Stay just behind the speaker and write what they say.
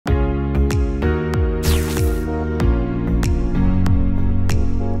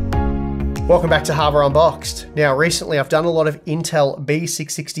Welcome back to Hardware Unboxed. Now, recently I've done a lot of Intel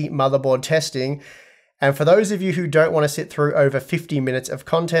B660 motherboard testing, and for those of you who don't want to sit through over 50 minutes of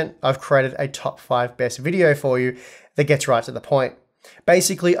content, I've created a top 5 best video for you that gets right to the point.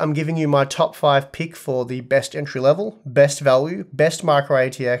 Basically, I'm giving you my top 5 pick for the best entry level, best value, best micro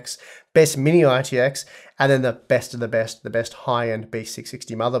ATX, best Mini-ITX, and then the best of the best high-end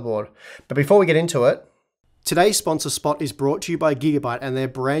B660 motherboard. But before we get into it, today's sponsor spot is brought to you by Gigabyte and their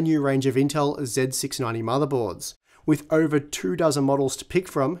brand new range of Intel Z690 motherboards. With over 24 models to pick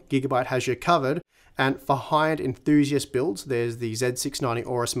from, Gigabyte has you covered. And for high-end enthusiast builds, there's the Z690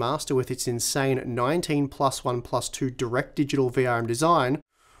 Aorus Master with its insane 19+1+2 direct digital VRM design,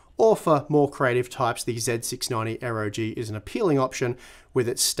 or for more creative types, the Z690 ROG is an appealing option with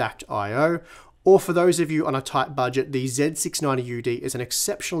its stacked I/O, or for those of you on a tight budget, the Z690UD is an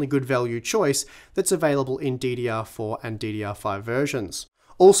exceptionally good value choice that's available in DDR4 and DDR5 versions.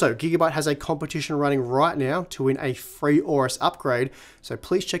 Also, Gigabyte has a competition running right now to win a free Aorus upgrade, so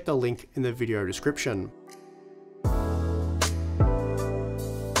please check the link in the video description.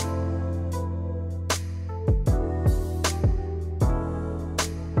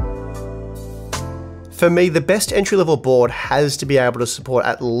 For me, the best entry-level board has to be able to support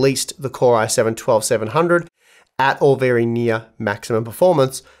at least the Core i7-12700 at or very near maximum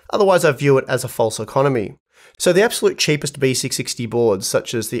performance, otherwise I view it as a false economy. So the absolute cheapest B660 boards,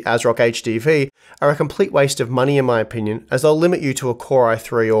 such as the ASRock HDV, are a complete waste of money in my opinion, as they'll limit you to a Core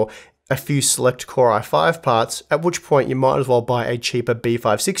i3 or a few select Core i5 parts, at which point you might as well buy a cheaper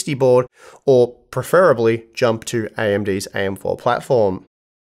B560 board, or preferably jump to AMD's AM4 platform.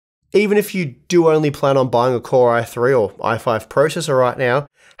 Even if you do only plan on buying a Core i3 or i5 processor right now,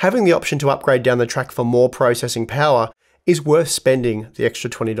 having the option to upgrade down the track for more processing power is worth spending the extra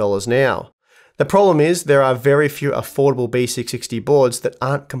 $20 now. The problem is there are very few affordable B660 boards that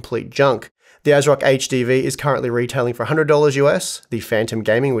aren't complete junk. The ASRock HDV is currently retailing for $100 US, the Phantom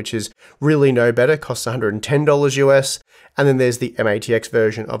Gaming, which is really no better, costs $110 US, and then there's the mATX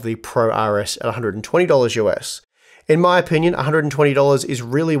version of the Pro RS at $120 US. In my opinion, $120 is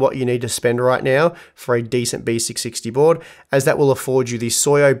really what you need to spend right now for a decent B660 board, as that will afford you the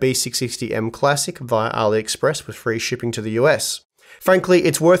Soyo B660M Classic via AliExpress with free shipping to the US. Frankly,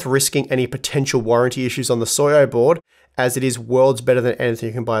 it's worth risking any potential warranty issues on the Soyo board, as it is worlds better than anything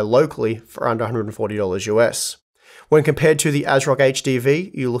you can buy locally for under $140 US. When compared to the ASRock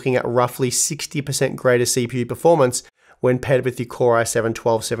HDV, you're looking at roughly 60% greater CPU performance when paired with the Core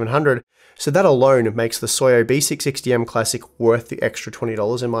i7-12700, so that alone makes the Soyo B660M Classic worth the extra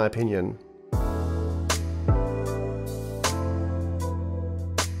 $20 in my opinion.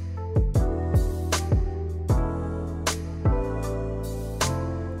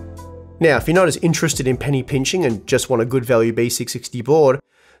 Now, if you're not as interested in penny pinching and just want a good value B660 board,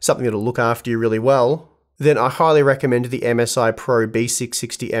 something that'll look after you really well, then I highly recommend the MSI Pro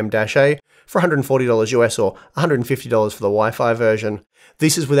B660M-A for $140 US or $150 for the Wi-Fi version.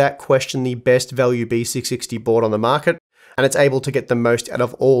 This is without question the best value B660 board on the market, and it's able to get the most out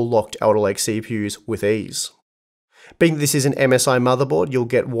of all locked Alder Lake CPUs with ease. Being this is an MSI motherboard, you'll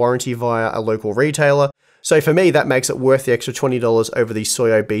get warranty via a local retailer, so for me that makes it worth the extra $20 over the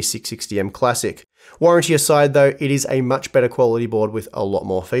Soyo B660M Classic. Warranty aside though, it is a much better quality board with a lot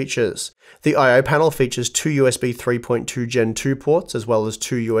more features. The I/O panel features 2 USB 3.2 Gen 2 ports as well as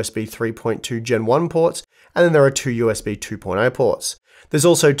 2 USB 3.2 Gen 1 ports, and then there are 2 USB 2.0 ports. There's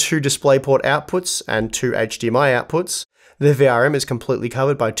also 2 DisplayPort outputs and 2 HDMI outputs. The VRM is completely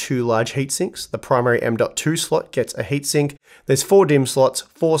covered by 2 large heatsinks. The primary M.2 slot gets a heatsink. There's 4 DIMM slots,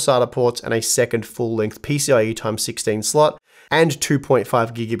 4 SATA ports, and a second full-length PCIe x16 slot, and 2.5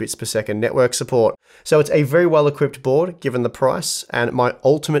 gigabits per second network support. So it's a very well-equipped board given the price, and my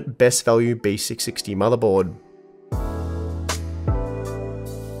ultimate best value B660 motherboard.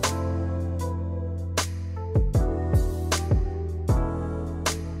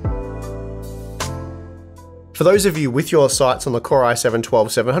 For those of you with your sights on the Core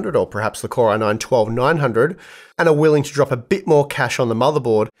i7-12700 or perhaps the Core i9-12900 and are willing to drop a bit more cash on the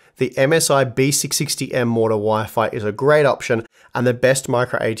motherboard, the MSI B660M Mortar Wi-Fi is a great option and the best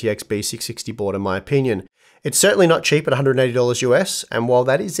micro ATX B660 board in my opinion. It's certainly not cheap at $180 US, and while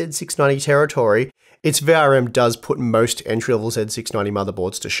that is Z690 territory, its VRM does put most entry-level Z690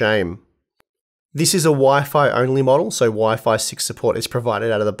 motherboards to shame. This is a Wi-Fi only model, so Wi-Fi 6 support is provided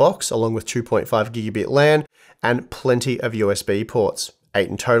out of the box along with 2.5 gigabit LAN and plenty of USB ports, 8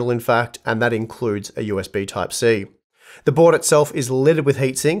 in total in fact, and that includes a USB Type-C. The board itself is littered with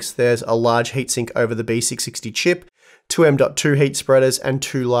heatsinks. There's a large heatsink over the B660 chip, two M.2 heat spreaders, and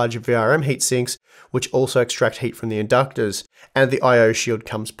two large VRM heatsinks, which also extract heat from the inductors, and the I/O shield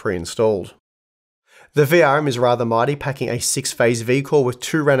comes pre-installed. The VRM is rather mighty, packing a 6-phase V-core with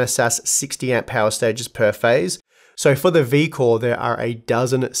 2 Renesas 60A power stages per phase. So for the V-core, there are a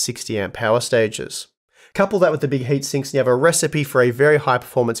dozen 60A power stages. Couple that with the big heatsinks and you have a recipe for a very high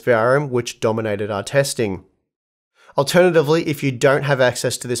performance VRM which dominated our testing. Alternatively, if you don't have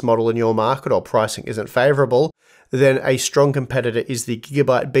access to this model in your market or pricing isn't favorable, then a strong competitor is the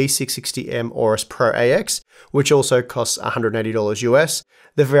Gigabyte B660M Aorus Pro AX, which also costs $180 US.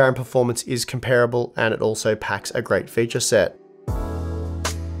 The VRM performance is comparable and it also packs a great feature set.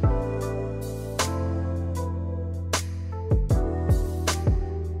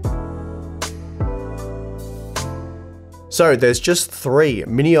 So there's just 3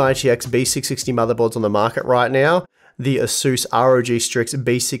 Mini-ITX B660 motherboards on the market right now. The Asus ROG Strix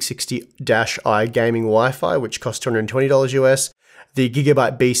B660-i gaming Wi-Fi, which costs $220 US, the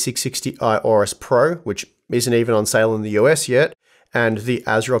Gigabyte B660i Aorus Pro, which isn't even on sale in the US yet, and the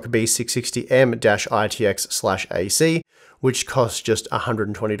ASRock B660M-ITX/AC, which costs just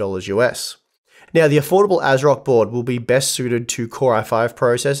 $120 US. Now, the affordable ASRock board will be best suited to Core i5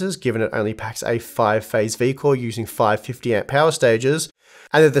 processors, given it only packs a 5-phase V-core using 5 50A power stages,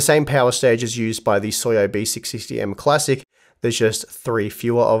 and they're the same power stages used by the Soyo B660M Classic, there's just 3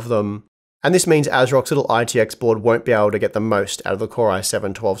 fewer of them. And this means ASRock's little ITX board won't be able to get the most out of the Core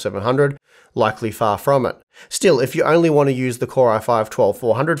i7-12700, likely far from it. Still, if you only want to use the Core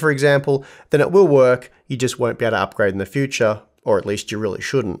i5-12400 for example, then it will work, you just won't be able to upgrade in the future, or at least you really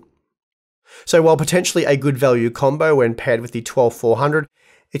shouldn't. So while potentially a good value combo when paired with the 12400,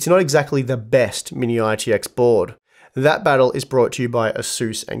 it's not exactly the best Mini-ITX board. That battle is brought to you by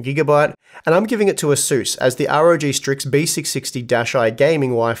Asus and Gigabyte, and I'm giving it to Asus as the ROG Strix B660-i gaming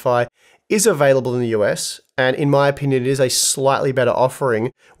Wi-Fi is available in the US, and in my opinion it is a slightly better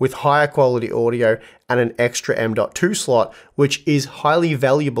offering with higher quality audio and an extra M.2 slot, which is highly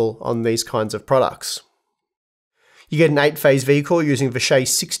valuable on these kinds of products. You get an 8-phase V-core using Vishay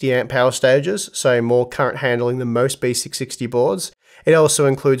 60A power stages, so more current handling than most B660 boards. It also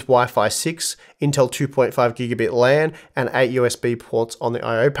includes Wi-Fi 6, Intel 2.5 gigabit LAN, and 8 USB ports on the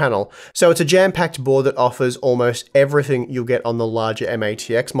I/O panel. So it's a jam-packed board that offers almost everything you'll get on the larger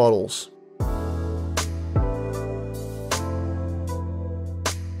mATX models.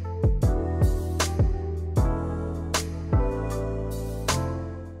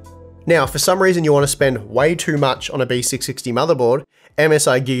 Now, if for some reason you want to spend way too much on a B660 motherboard,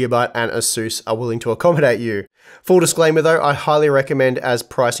 MSI, Gigabyte, and Asus are willing to accommodate you. Full disclaimer though, I highly recommend as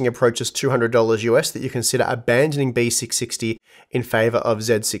pricing approaches $200 US that you consider abandoning B660 in favor of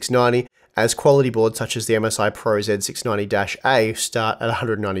Z690, as quality boards such as the MSI Pro Z690-A start at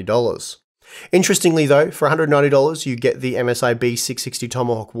 $190. Interestingly though, for $190 you get the MSI B660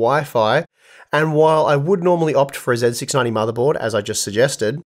 Tomahawk Wi-Fi, and while I would normally opt for a Z690 motherboard as I just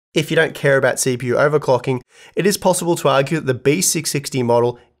suggested, if you don't care about CPU overclocking, it is possible to argue that the B660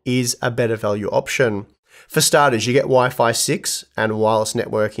 model is a better value option. For starters, you get Wi-Fi 6, and wireless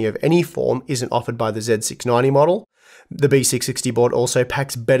networking of any form isn't offered by the Z690 model. The B660 board also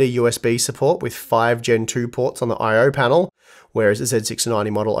packs better USB support with 5 Gen 2 ports on the I/O panel, whereas the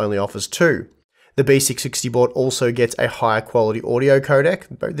Z690 model only offers 2. The B660 board also gets a higher quality audio codec,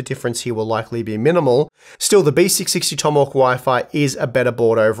 though the difference here will likely be minimal. Still, the B660 Tomahawk Wi-Fi is a better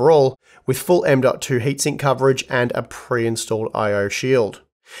board overall, with full M.2 heatsink coverage and a pre-installed I/O shield.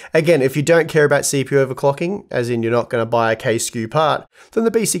 Again, if you don't care about CPU overclocking, as in you're not going to buy a K-SKU part, then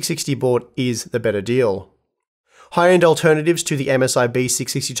the B660 board is the better deal. High-end alternatives to the MSI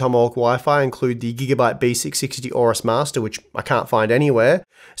B660 Tomahawk Wi-Fi include the Gigabyte B660 Aorus Master, which I can't find anywhere,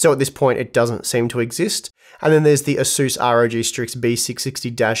 so at this point it doesn't seem to exist. And then there's the Asus ROG Strix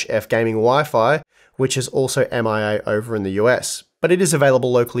B660-F gaming Wi-Fi, which is also MIA over in the US. But it is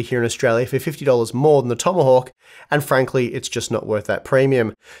available locally here in Australia for $50 more than the Tomahawk, and frankly, it's just not worth that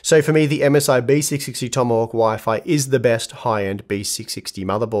premium. So for me, the MSI B660 Tomahawk Wi-Fi is the best high-end B660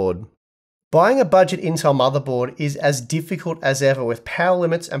 motherboard. Buying a budget Intel motherboard is as difficult as ever with power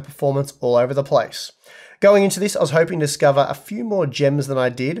limits and performance all over the place. Going into this, I was hoping to discover a few more gems than I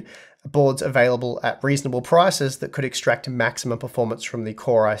did, boards available at reasonable prices that could extract maximum performance from the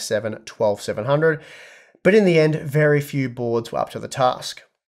Core i7-12700, but in the end, very few boards were up to the task.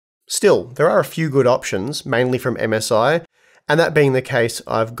 Still, there are a few good options, mainly from MSI, and that being the case,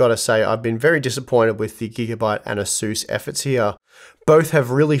 I've got to say I've been very disappointed with the Gigabyte and Asus efforts here. Both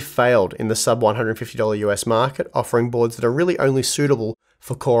have really failed in the sub $150 US market, offering boards that are really only suitable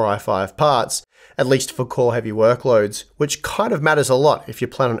for Core i5 parts, at least for core heavy workloads, which kind of matters a lot if you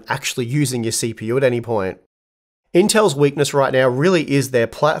plan on actually using your CPU at any point. Intel's weakness right now really is their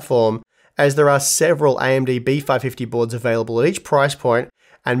platform, as there are several AMD B550 boards available at each price point,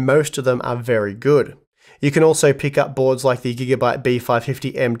 and most of them are very good. You can also pick up boards like the Gigabyte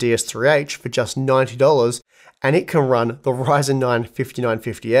B550 DS3H for just $90, and it can run the Ryzen 9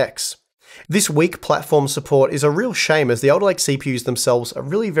 5950X. This weak platform support is a real shame, as the Alder Lake CPUs themselves are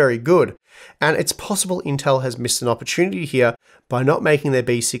really very good, and it's possible Intel has missed an opportunity here by not making their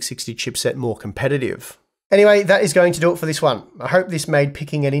B660 chipset more competitive. Anyway, that is going to do it for this one. I hope this made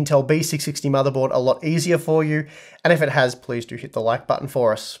picking an Intel B660 motherboard a lot easier for you, and if it has, please do hit the like button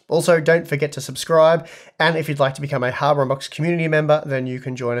for us. Also, don't forget to subscribe, and if you'd like to become a Hardware Unboxed community member, then you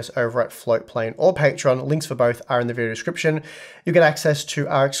can join us over at Floatplane or Patreon. Links for both are in the video description. You get access to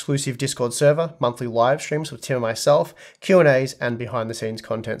our exclusive Discord server, monthly live streams with Tim and myself, Q&As, and behind the scenes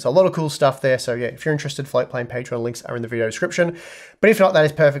content. So a lot of cool stuff there. So yeah, if you're interested, Floatplane, Patreon links are in the video description. But if not, that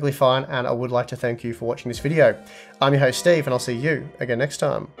is perfectly fine, and I would like to thank you for watching this video. I'm your host, Steve, and I'll see you again next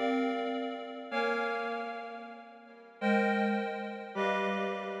time.